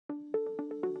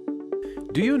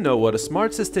Do you know what a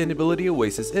Smart Sustainability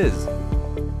Oasis is?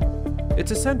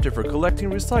 It's a center for collecting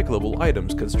recyclable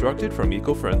items constructed from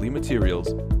eco-friendly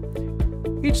materials.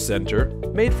 Each center,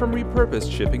 made from repurposed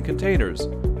shipping containers,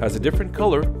 has a different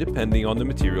color depending on the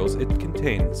materials it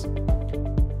contains.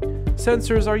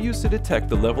 Sensors are used to detect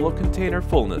the level of container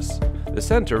fullness. The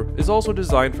center is also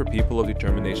designed for people of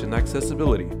determination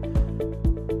accessibility.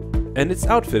 And it's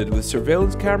outfitted with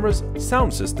surveillance cameras,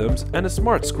 sound systems, and a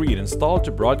smart screen installed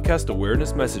to broadcast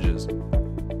awareness messages.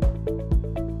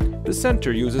 The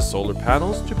center uses solar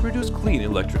panels to produce clean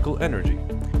electrical energy.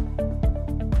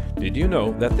 Did you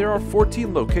know that there are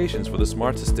 14 locations for the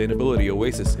Smart Sustainability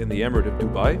Oasis in the Emirate of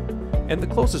Dubai, and the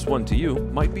closest one to you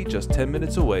might be just 10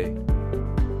 minutes away?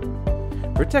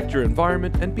 Protect your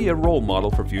environment and be a role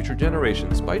model for future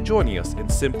generations by joining us in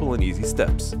simple and easy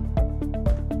steps.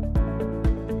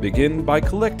 Begin by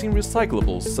collecting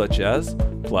recyclables such as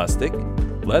plastic,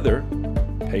 leather,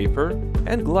 paper,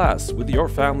 and glass with your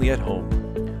family at home.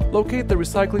 Locate the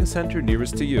recycling center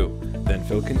nearest to you, then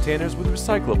fill containers with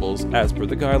recyclables as per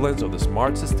the guidelines of the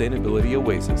Smart Sustainability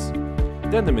Oasis.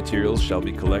 Then the materials shall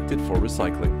be collected for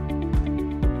recycling.